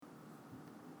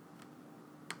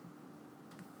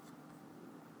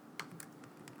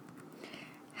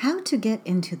to get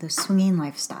into the swinging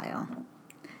lifestyle.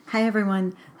 Hi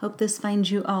everyone, hope this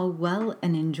finds you all well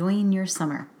and enjoying your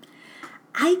summer.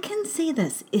 I can say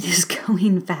this, it is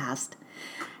going fast.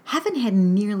 Haven't had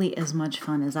nearly as much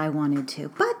fun as I wanted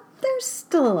to, but there's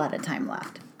still a lot of time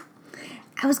left.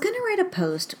 I was going to write a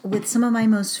post with some of my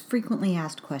most frequently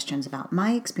asked questions about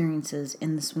my experiences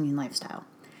in the swinging lifestyle.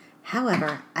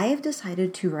 However, I have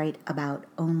decided to write about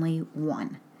only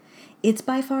one. It's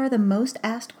by far the most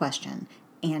asked question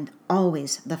and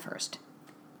always the first.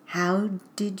 How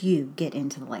did you get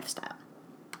into the lifestyle?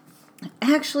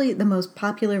 Actually, the most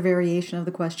popular variation of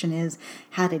the question is,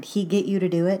 how did he get you to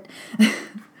do it?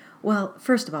 Well,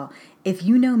 first of all, if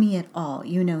you know me at all,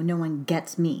 you know no one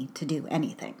gets me to do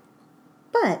anything.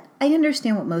 But I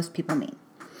understand what most people mean.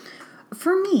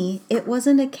 For me, it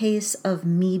wasn't a case of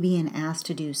me being asked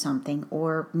to do something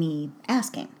or me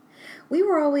asking. We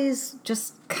were always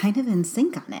just kind of in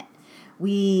sync on it.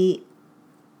 We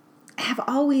have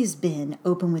always been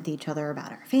open with each other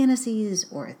about our fantasies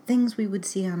or things we would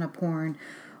see on a porn,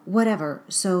 whatever.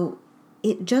 So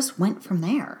it just went from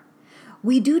there.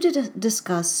 We do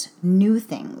discuss new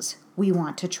things we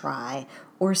want to try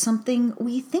or something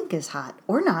we think is hot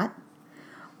or not.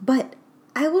 But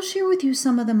I will share with you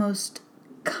some of the most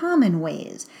common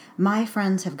ways my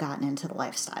friends have gotten into the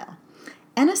lifestyle,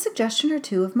 and a suggestion or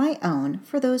two of my own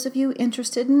for those of you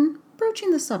interested in broaching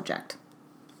the subject.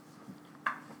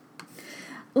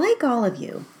 Like all of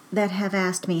you that have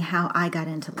asked me how I got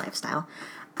into lifestyle,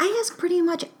 I ask pretty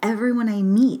much everyone I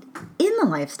meet in the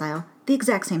lifestyle the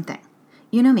exact same thing.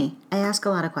 You know me, I ask a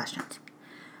lot of questions.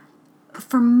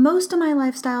 For most of my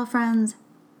lifestyle friends,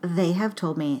 they have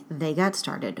told me they got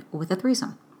started with a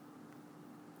threesome.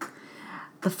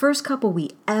 The first couple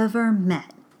we ever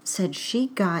met said she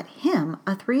got him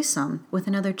a threesome with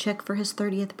another chick for his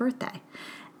 30th birthday,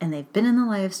 and they've been in the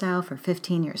lifestyle for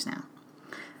 15 years now.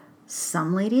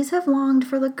 Some ladies have longed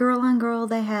for the girl-on-girl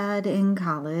they had in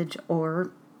college,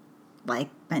 or, like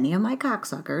many of my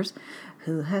cocksuckers,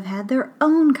 who have had their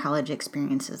own college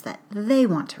experiences that they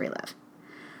want to relive.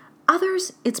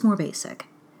 Others, it's more basic.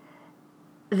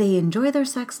 They enjoy their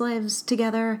sex lives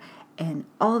together and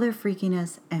all their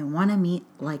freakiness and want to meet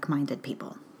like-minded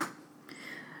people.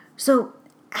 So,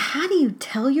 how do you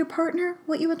tell your partner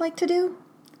what you would like to do?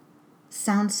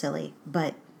 Sounds silly,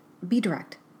 but be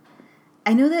direct.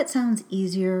 I know that sounds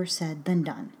easier said than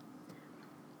done.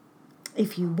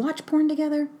 If you watch porn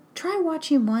together, try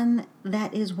watching one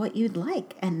that is what you'd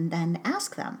like and then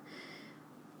ask them,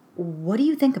 what do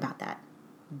you think about that?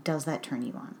 Does that turn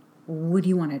you on? Would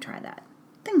you want to try that?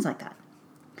 Things like that.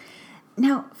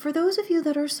 Now, for those of you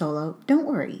that are solo, don't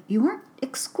worry, you aren't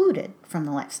excluded from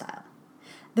the lifestyle.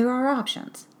 There are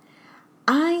options.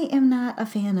 I am not a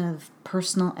fan of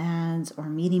personal ads or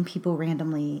meeting people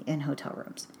randomly in hotel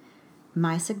rooms.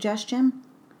 My suggestion,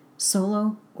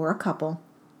 solo or a couple,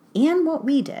 and what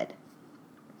we did,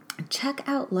 check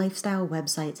out lifestyle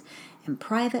websites and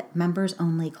private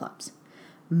members-only clubs.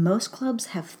 Most clubs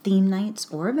have theme nights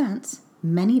or events,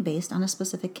 many based on a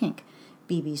specific kink.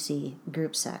 BBC,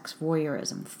 group sex,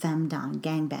 voyeurism, femdom,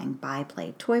 gangbang,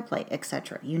 byplay, toy play,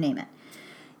 etc. You name it.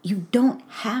 You don't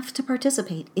have to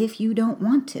participate if you don't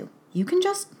want to. You can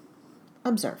just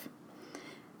observe.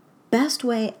 Best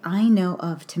way I know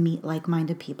of to meet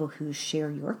like-minded people who share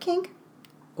your kink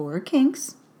or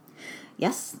kinks.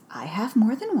 Yes, I have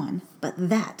more than one, but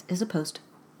that is a post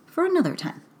for another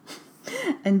time.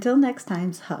 Until next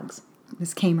time's hugs.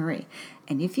 Ms. K. Marie.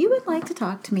 And if you would like to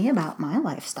talk to me about my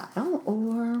lifestyle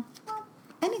or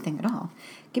anything at all,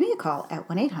 give me a call at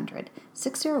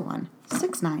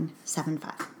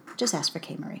 1-800-601-6975. Just ask for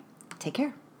K. Marie. Take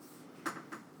care.